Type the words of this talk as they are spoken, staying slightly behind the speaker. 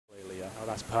Oh,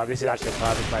 that's perfect. This is actually a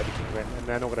perfect play for Kinguin, and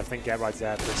they're not going to think get right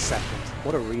there for a second.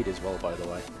 What a read as well, by the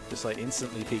way. Just like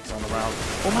instantly peeks on the round.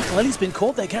 Oh, Makaleli's been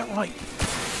caught there. Get right.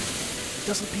 He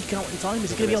doesn't peek out in time.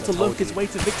 Is he going to be able to lurk his way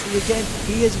to victory again?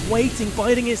 He is waiting,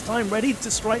 biding his time, ready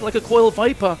to strike like a coiled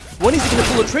viper. When is he going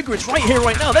to pull the trigger? It's right here,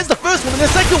 right now. There's the first one and the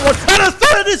second one. And a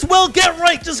third as well. Get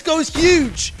right just goes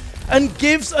huge and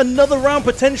gives another round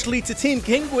potentially to Team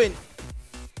Kinguin.